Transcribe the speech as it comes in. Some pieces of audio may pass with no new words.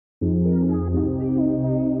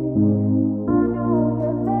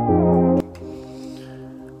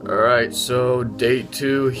Alright, so day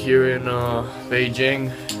 2 here in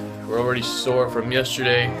Beijing. We're already sore from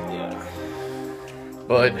yesterday.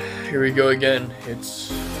 But here we go again.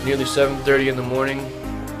 It's nearly 7:30 in the morning.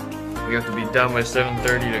 We have to be down by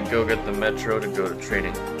 7:30 to go get the metro to go to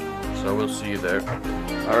training. So we'll see you there.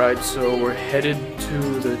 Alright, so we're headed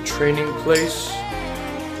to the training place.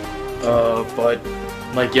 But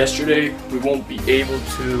like yesterday, we won't be able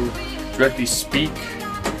to directly speak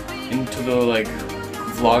into the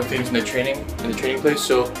vlog things in the training place.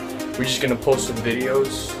 So we're just gonna post some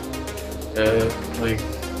videos,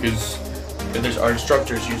 because there's our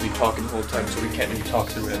instructors usually talking the whole time, so we can't really talk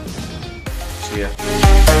through him. So yeah.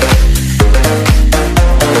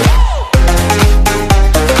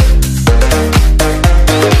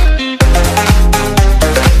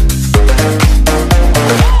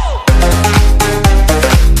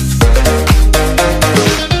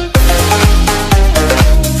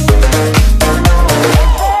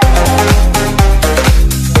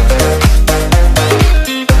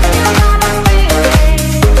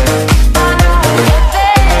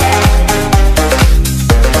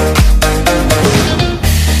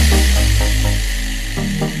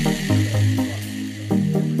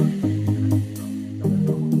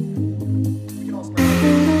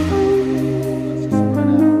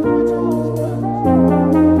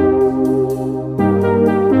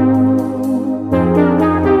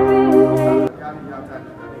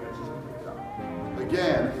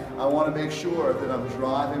 Again, I want to make sure that I'm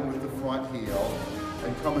driving with the front heel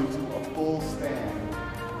and coming to a full stand,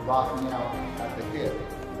 locking out at the hip,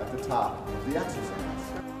 at the top of the exercise.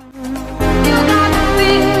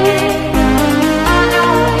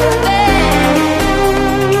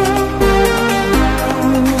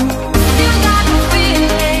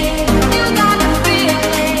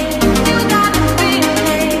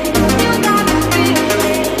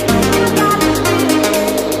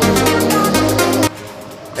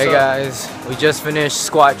 Hey guys, we just finished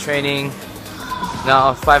squat training. Now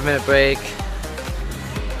a 5-minute break.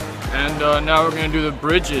 And now we're gonna do the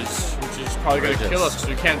bridges, which is probably gonna kill us because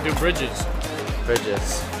we can't do bridges.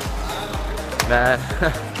 Bridges. Man.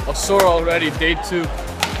 I'm sore already, day 2.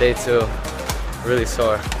 Day 2. Really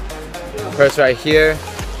sore. First right here,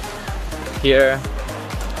 here,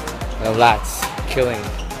 and the lats. Killing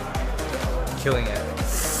it.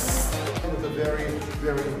 With a very,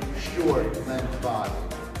 very short length body.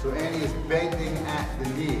 So Annie is bending at the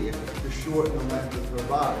knee to shorten the length of her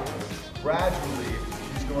body. Gradually,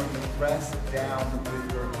 she's going to press down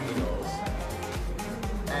with her heels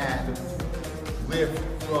and lift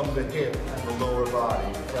from the hip and the lower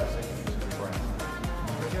body, pressing into the ground.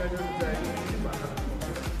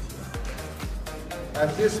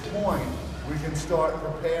 At this point, we can start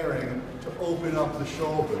preparing to open up the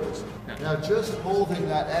shoulders. Now, just holding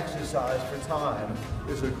that exercise for time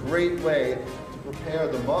is a great way to prepare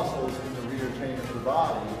the muscles in the rear chain of the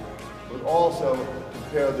body, but also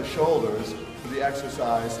prepare the shoulders for the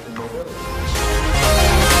exercise in mobility.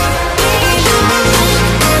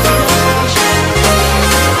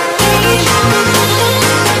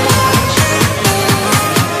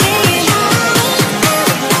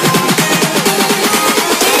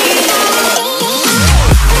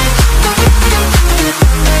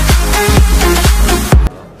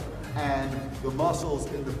 The muscles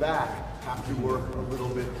in the back have to work a little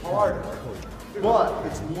bit harder, but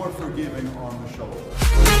it's more forgiving on the shoulder.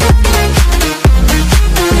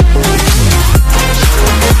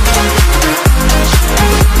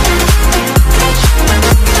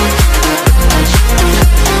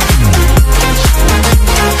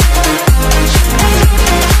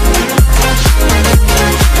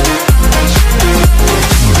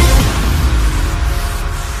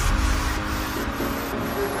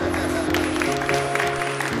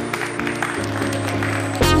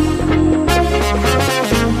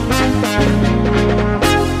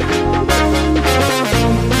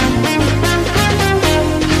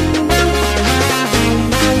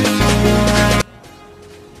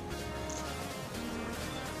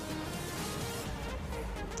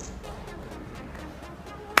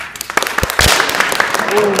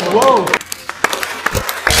 Whoa!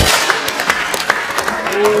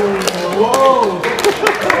 Whoa!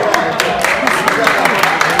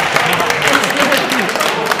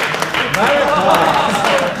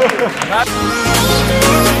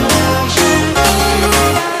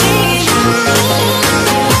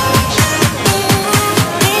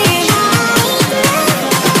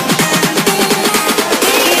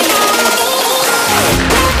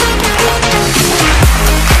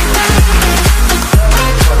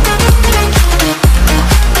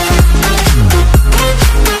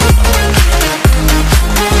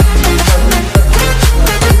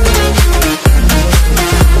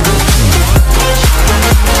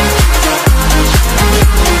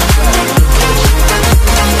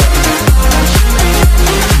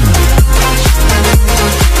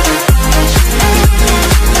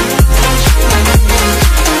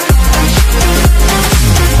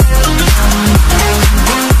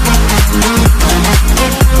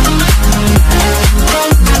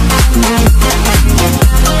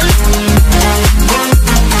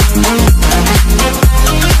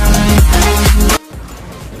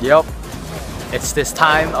 It's this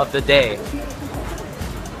time of the day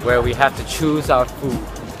where we have to choose our food.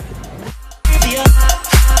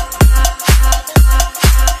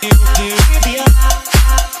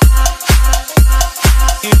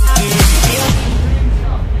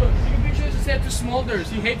 Smulders,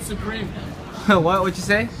 he hates Supreme. What would you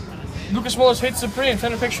say? Lucas Smulders hates Supreme.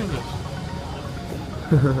 Send a picture of this.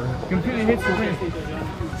 Completely hates Supreme.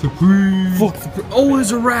 Supreme. Fuck Supreme. Oh,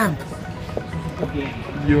 there's a ramp.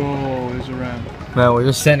 Yo, there's a ramp. Man, we're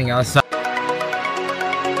just standing outside.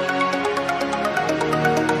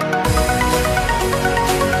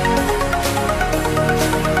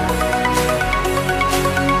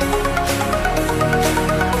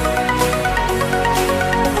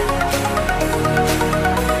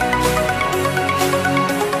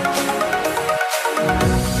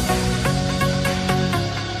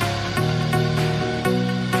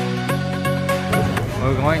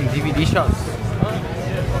 We're going DVD shops.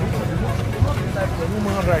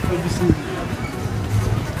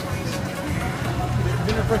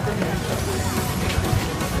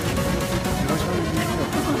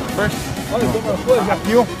 First?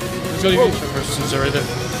 There's only first since they're right there.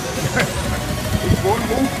 One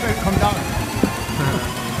move and come down.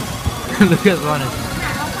 Look at one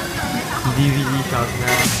DVD shops now.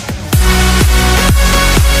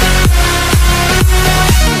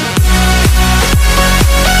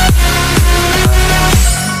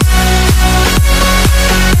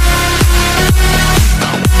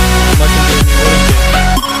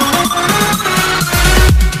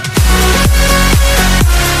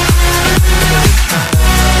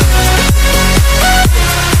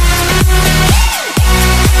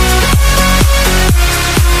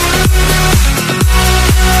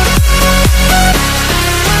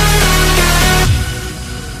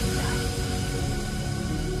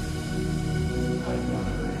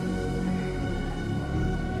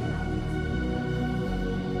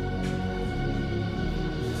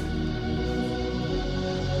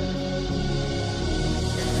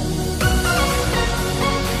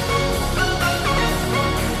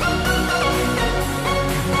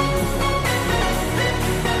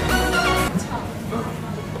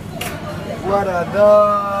 What are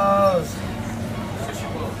those?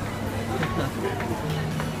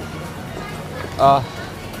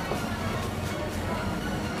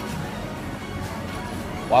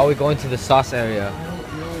 Why are we going to the sauce area?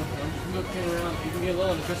 I'm looking around. You can get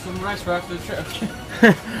low and get some rice for after the trip.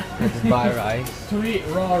 Let's buy rice. To eat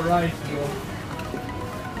raw rice, bro.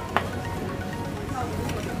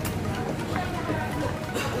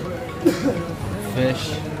 Fish.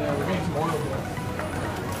 We're getting some oil, bro.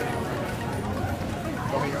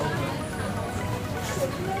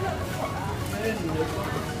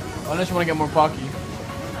 Unless you want to get more pocky.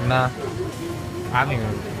 Nah. I haven't even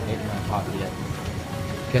eaten my coffee yet.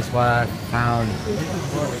 Guess what I found?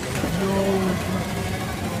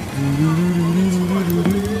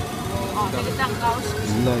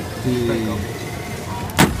 Like the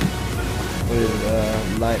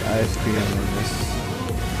light ice cream in this.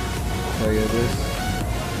 Show you this.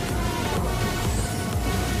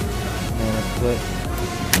 Split.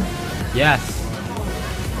 Yes.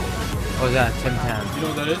 What was that? Tim Tam. You know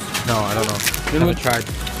what that is? No, I don't know. You know Never what? tried.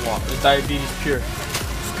 Wow, it's diabetes pure.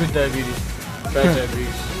 It's good diabetes. Bad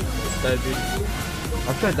diabetes. Diabetes.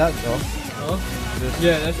 I've tried that though. Huh?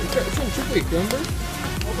 Yeah, that's it's on triple week, remember?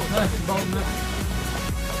 Nice, about that.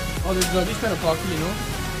 Oh, there's these kind of pocky, you know?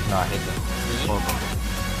 No, I hate them. Really? Horrible.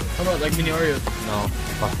 How about like mini Oreos? No,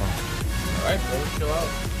 fuck them. Alright, bro, chill out.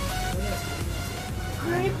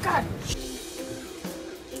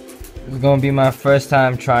 It's gonna be my first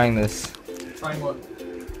time trying this. Trying what?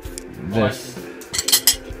 This.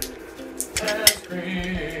 Ice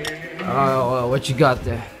cream. Oh, what you got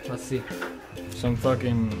there? Let's see. Some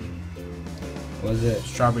fucking What is it?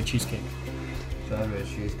 strawberry cheesecake. Strawberry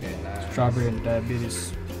cheesecake. Nice. Strawberry and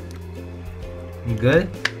diabetes. Good?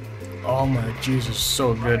 Oh my Jesus,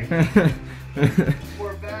 so good.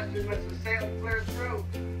 Poor bastard must have sailed clear through.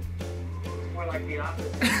 More like the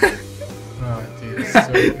opposite. Oh, dude, it's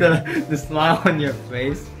so good. the smile on your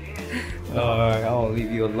face. Alright, I'll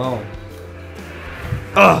leave you alone.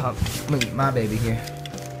 Oh, look at my baby here.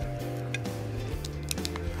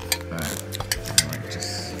 Alright,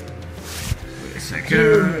 just wait a second.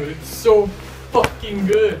 Dude, it's so fucking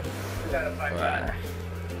good. Alright.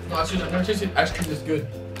 No, seriously, ice cream is good.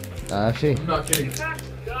 Actually, I'm not kidding.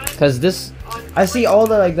 cause this, I see all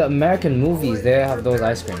the the American movies. They have those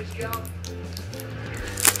ice creams,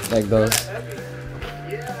 like those.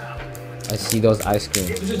 I see those ice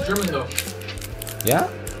creams. This is German though. Yeah.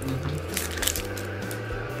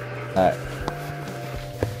 Alright.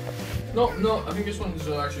 No, I think this one is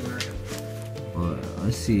actually American.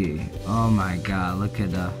 Let's see. Oh my god, look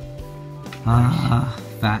at the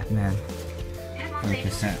fat man.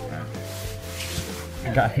 100%, man.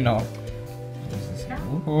 I got no.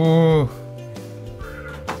 Oh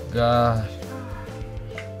god.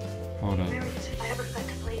 Hold on.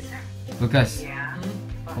 Lucas,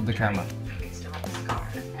 hold the camera.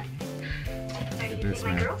 Look at this,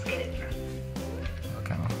 man.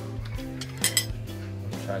 Okay.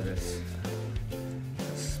 Let's try this.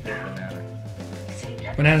 Split banana.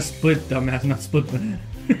 Banana split, dumbass, not split banana.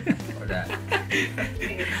 Or that.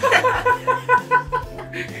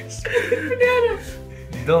 Split banana.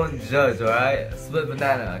 Don't judge, alright? Split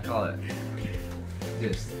banana, I call it.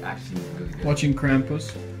 This actually is really good. Watching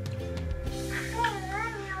Krampus.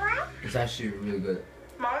 It's actually really good.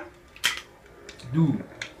 Mom? Dude,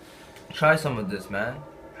 try some of this, man.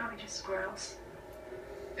 Probably just squirrels.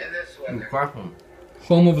 In this Dude, crack them.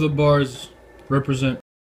 Home of the bars represent.